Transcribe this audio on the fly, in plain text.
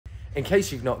In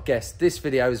case you've not guessed, this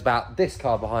video is about this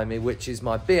car behind me, which is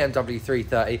my BMW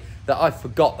 330 that I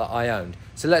forgot that I owned.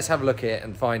 So let's have a look at it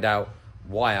and find out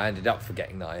why I ended up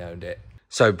forgetting that I owned it.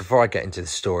 So before I get into the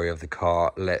story of the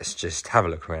car, let's just have a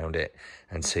look around it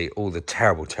and see all the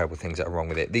terrible, terrible things that are wrong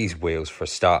with it. These wheels, for a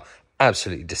start,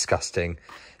 absolutely disgusting.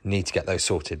 Need to get those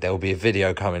sorted. There will be a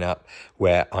video coming up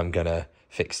where I'm going to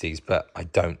fix these, but I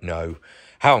don't know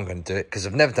how I'm going to do it because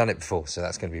I've never done it before, so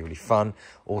that's going to be really fun.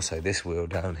 Also, this wheel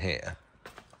down here,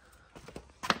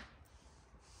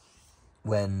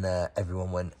 when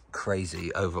everyone went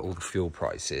crazy over all the fuel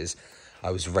prices,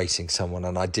 I was racing someone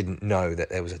and I didn't know that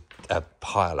there was a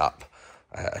pile up,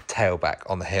 a tailback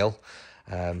on the hill,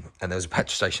 and there was a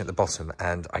petrol station at the bottom,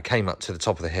 and I came up to the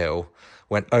top of the hill,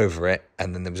 went over it,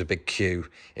 and then there was a big queue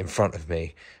in front of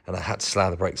me, and I had to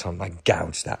slam the brakes on, and I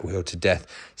gouged that wheel to death.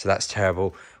 So that's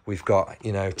terrible. We've got,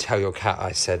 you know, tell your cat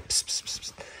I said pss,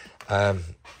 pss, pss.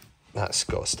 That's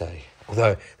got to stay.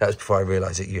 Although that was before I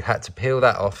realised that you had to peel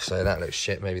that off, so that looks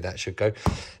shit. Maybe that should go.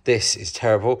 This is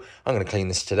terrible. I'm going to clean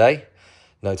this today.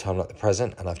 No time like the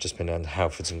present. And I've just been down to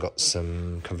Halfords and got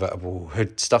some convertible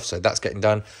hood stuff, so that's getting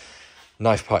done.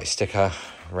 Knife party sticker,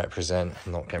 represent.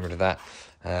 I'm not getting rid of that.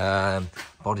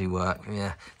 Bodywork,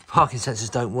 yeah. The parking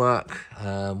sensors don't work.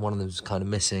 One of them's kind of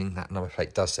missing. That number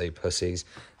plate does say pussies.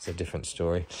 It's a different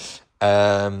story.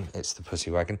 It's the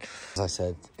pussy wagon. As I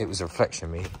said, it was a reflection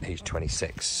of me, age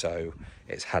 26, so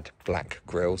it's had black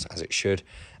grills, as it should,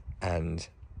 and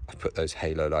I put those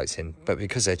halo lights in, but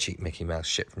because they're cheap Mickey Mouse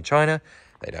shit from China,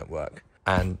 they don't work.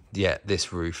 And yeah,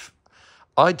 this roof,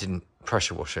 I didn't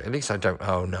pressure wash it. At least I don't.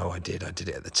 Oh no, I did it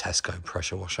at the Tesco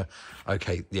pressure washer.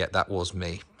 Okay, yeah, that was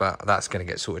me, but that's going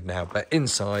to get sorted now. But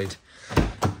inside,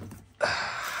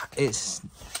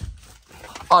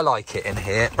 I like it in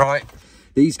here, right?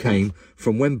 These came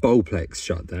from when Bowplex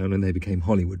shut down and they became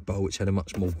Hollywood Bowl, which had a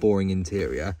much more boring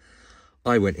interior.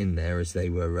 I went in there as they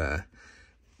were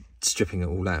stripping it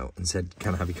all out and said,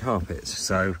 can I have your carpets?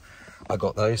 So I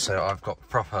got those. So I've got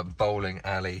proper bowling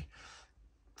alley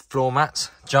floor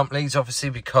mats, jump leads, obviously,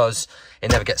 because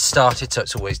it never gets started, so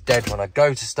it's always dead when I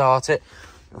go to start it.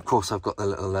 Of course, I've got the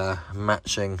little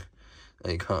matching,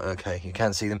 you can't, okay, you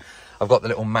can see them. I've got the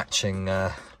little matching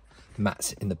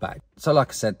mats in the back. So like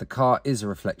I said, the car is a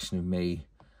reflection of me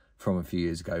from a few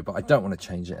years ago, but I don't want to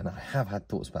change it, and I have had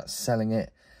thoughts about selling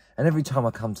it, and every time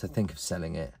I come to think of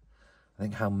selling it, I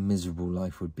think how miserable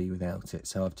life would be without it.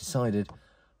 So I've decided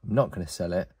I'm not going to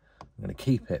sell it. I'm going to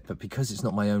keep it, but because it's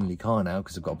not my only car now,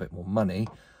 because I've got a bit more money,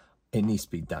 it needs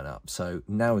to be done up. So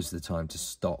now is the time to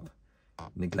stop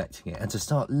neglecting it and to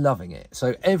start loving it.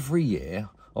 So every year,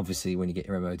 obviously, when you get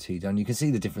your MOT done, you can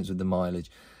see the difference with the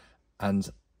mileage. And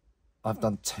I've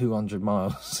done 200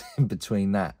 miles in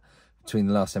between the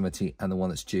last MOT and the one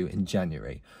that's due in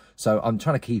January. So I'm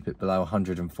trying to keep it below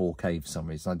 104k for some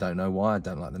reason. I don't know why. I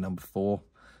don't like the number 4.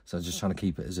 So I'm just trying to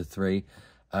keep it as a 3.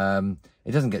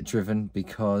 It doesn't get driven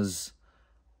because,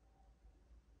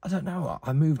 I don't know,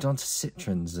 I moved on to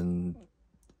Citroens, and,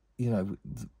 you know,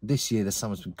 this year the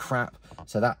summer's been crap,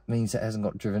 so that means it hasn't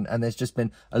got driven, and there's just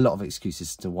been a lot of excuses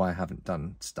as to why I haven't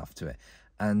done stuff to it.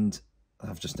 And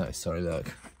I've just noticed, sorry,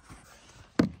 look,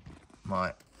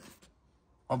 my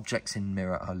objects in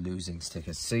mirror are losing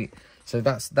stickers. See, so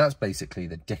that's basically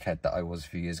the dickhead that I was a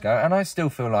few years ago, and I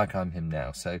still feel like I'm him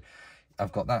now. So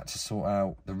I've got that to sort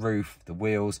out, the roof, the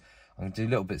wheels. I'm going to do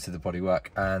little bits of the bodywork,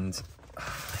 and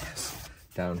yes,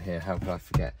 down here, how could I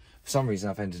forget? For some reason,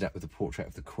 I've ended up with a portrait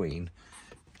of the Queen.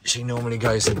 She normally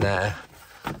goes in there.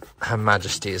 Her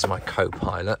Majesty is my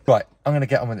co-pilot. Right, I'm going to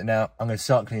get on with it now. I'm going to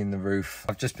start cleaning the roof.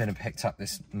 I've just been and picked up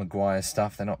this Maguire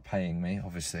stuff. They're not paying me,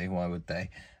 obviously. Why would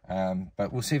they?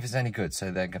 But we'll see if it's any good.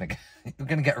 So we're going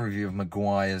to get a review of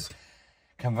Maguire's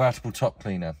convertible top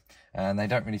cleaner. And they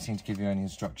don't really seem to give you any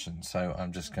instructions. So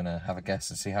I'm just going to have a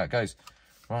guess and see how it goes.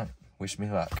 Right, wish me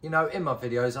luck. You know, in my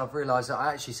videos, I've realised that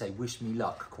I actually say wish me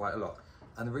luck quite a lot.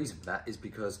 And the reason for that is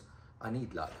because I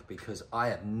need luck, because I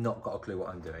have not got a clue what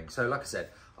I'm doing. So like I said,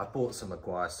 I bought some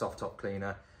Maguire soft top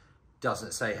cleaner.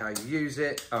 Doesn't say how you use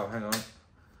it. Oh, hang on.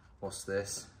 What's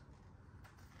this?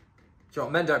 Do you know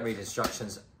what? Men don't read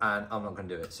instructions, and I'm not going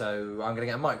to do it. So I'm going to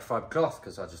get a microfiber cloth,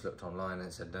 because I just looked online and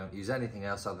it said don't use anything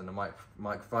else other than a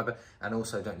microfiber, and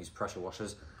also don't use pressure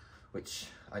washers, which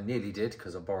I nearly did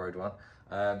because I borrowed one.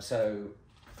 So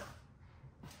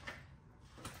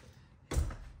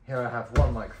here I have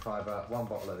one microfiber, one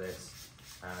bottle of this,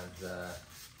 and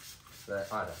I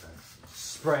don't know,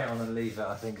 spray it on a lever.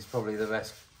 I think is probably the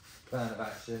best plan of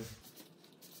action.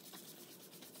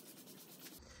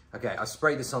 Okay, I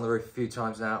sprayed this on the roof a few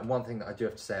times now, and one thing that I do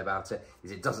have to say about it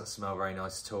is it doesn't smell very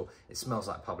nice at all. It smells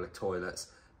like public toilets,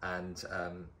 and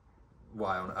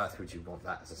why on earth would you want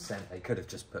that as a scent? They could have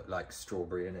just put like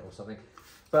strawberry in it or something.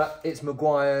 But it's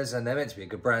Maguire's and they're meant to be a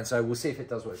good brand, so we'll see if it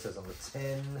does what it says on the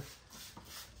tin.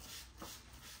 I'm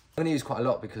going to use quite a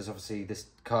lot because obviously this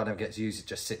car never gets used, it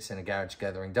just sits in a garage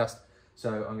gathering dust.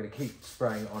 So I'm going to keep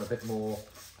spraying it on a bit more,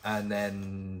 and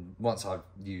then once I've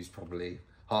used probably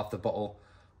half the bottle,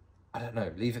 I don't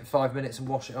know, leave it 5 minutes and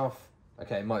wash it off.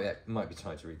 Okay, it might be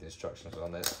time to read the instructions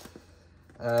on this.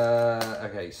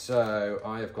 Okay, so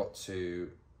I have got to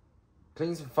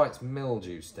cleans and fights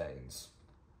mildew stains.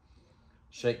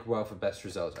 Shake well for best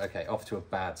results. Okay, off to a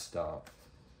bad start.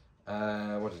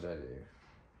 What did I do?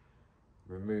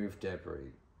 Remove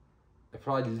debris.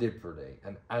 Apply liberally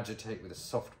and agitate with a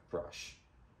soft brush.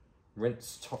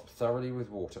 Rinse top thoroughly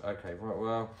with water. Okay, right,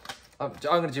 well, I'm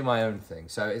going to do my own thing.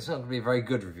 So it's not going to be a very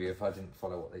good review if I didn't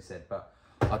follow what they said, but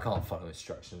I can't follow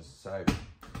instructions, so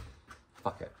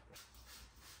fuck it.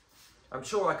 I'm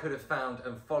sure I could have found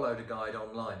and followed a guide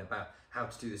online about how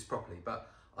to do this properly, but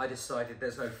I decided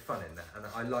there's no fun in that, and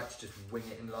I like to just wing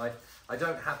it in life. I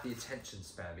don't have the attention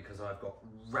span because I've got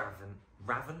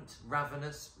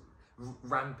ravenous,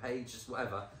 rampage, just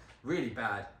whatever, really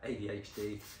bad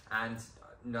ADHD, and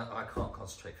no, I can't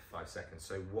concentrate for 5 seconds,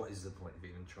 so what is the point of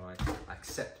even trying? I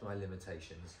accept my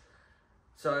limitations.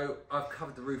 So I've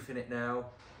covered the roof in it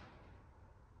now.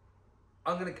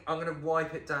 I'm gonna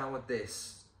wipe it down with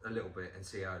this a little bit and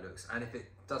see how it looks, and if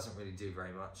it doesn't really do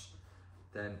very much,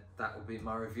 then that will be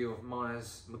my review of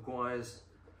Maguire's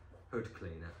hood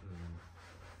cleaner.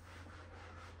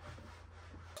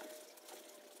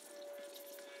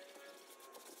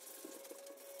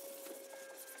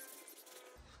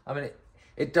 I mean,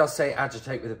 it does say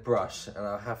agitate with a brush, and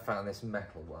I have found this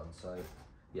metal one, so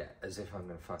yeah, as if I'm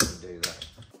gonna fucking do that.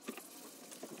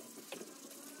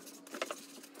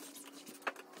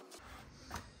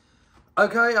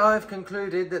 Okay, I've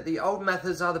concluded that the old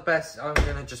methods are the best. I'm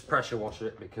going to just pressure wash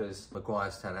it because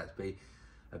Maguire's turned out to be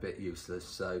a bit useless.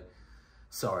 So,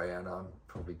 sorry, and I'm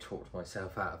probably talked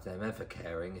myself out of them ever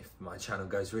caring if my channel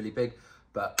goes really big.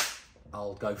 But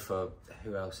I'll go for,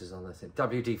 who else is on the thing?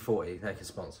 WD-40, they can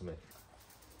sponsor me.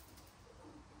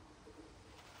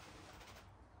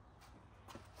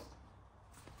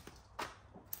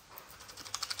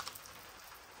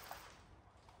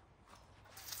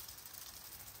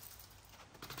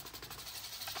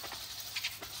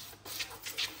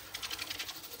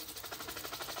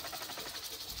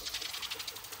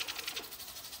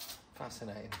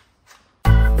 Fascinating.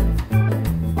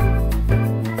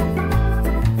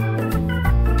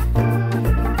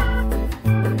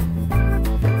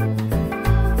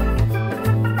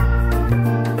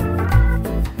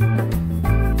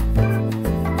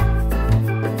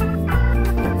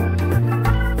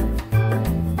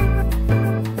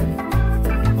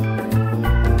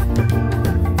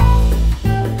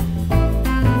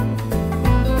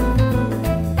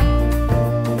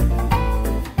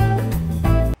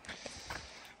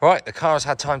 Right, the car has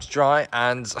had time to dry,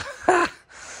 and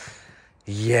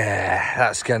yeah,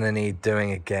 that's gonna need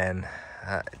doing again.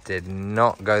 That did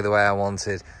not go the way I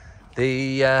wanted.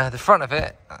 The front of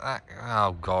it,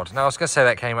 oh god, no, I was gonna say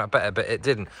that came out better, but it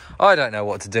didn't. I don't know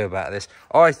what to do about this.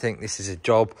 I think this is a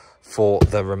job for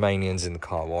the Romanians in the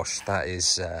car wash. That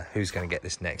is who's gonna get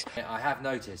this next. I have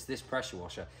noticed this pressure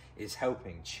washer is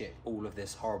helping chip all of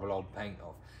this horrible old paint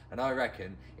off, and I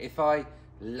reckon if I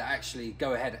actually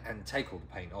go ahead and take all the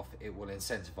paint off, it will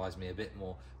incentivize me a bit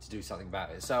more to do something about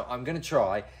it. So I'm going to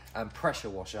try and pressure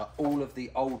washer all of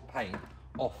the old paint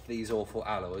off these awful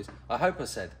alloys. I hope I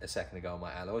said a second ago on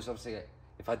my alloys. Obviously,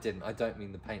 if I didn't, I don't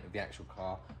mean the paint of the actual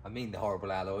car. I mean the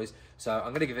horrible alloys. So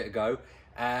I'm going to give it a go,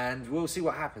 and we'll see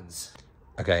what happens.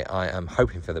 Okay, I am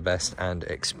hoping for the best and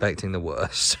expecting the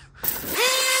worst.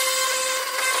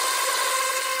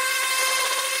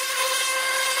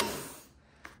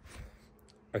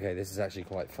 Okay, this is actually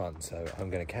quite fun, so I'm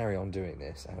going to carry on doing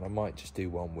this, and I might just do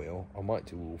one wheel. I might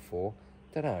do all four.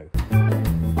 Don't know.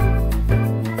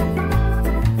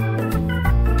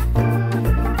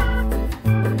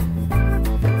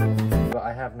 But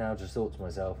I have now just thought to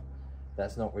myself,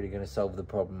 that's not really going to solve the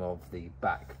problem of the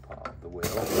back part of the wheel.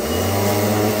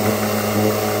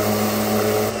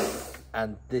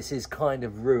 And this is kind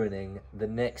of ruining the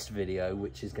next video,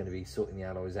 which is going to be sorting the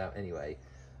alloys out anyway.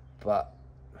 But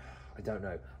I don't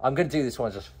know. I'm going to do this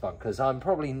one just for fun, because I'm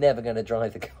probably never going to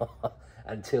drive the car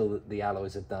until the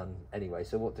alloys are done anyway.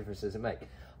 So what difference does it make?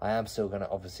 I am still going to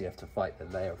obviously have to fight the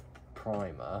layer of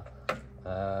primer.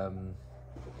 I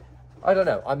don't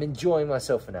know. I'm enjoying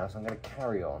myself for now, so I'm going to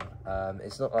carry on.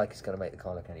 It's not like it's going to make the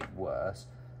car look any worse.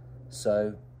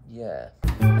 So, yeah.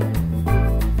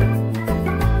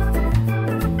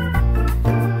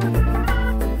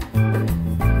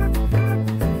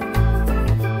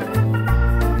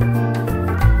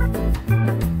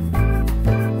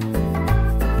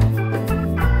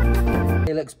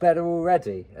 better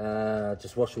already.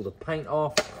 Just wash all the paint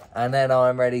off and then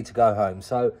I'm ready to go home.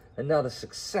 So another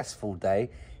successful day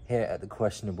here at the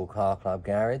Questionable Car Club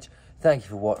Garage. Thank you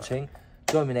for watching.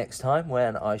 Join me next time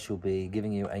when I shall be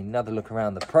giving you another look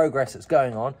around the progress that's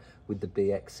going on with the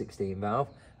BX16 valve.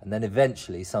 And then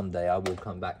eventually, someday, I will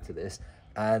come back to this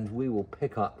and we will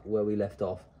pick up where we left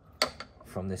off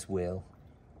from this wheel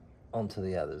onto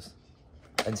the others.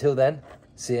 Until then,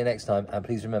 see you next time. And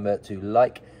please remember to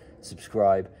like,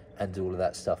 subscribe, and do all of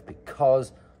that stuff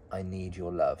because I need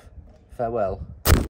your love. Farewell.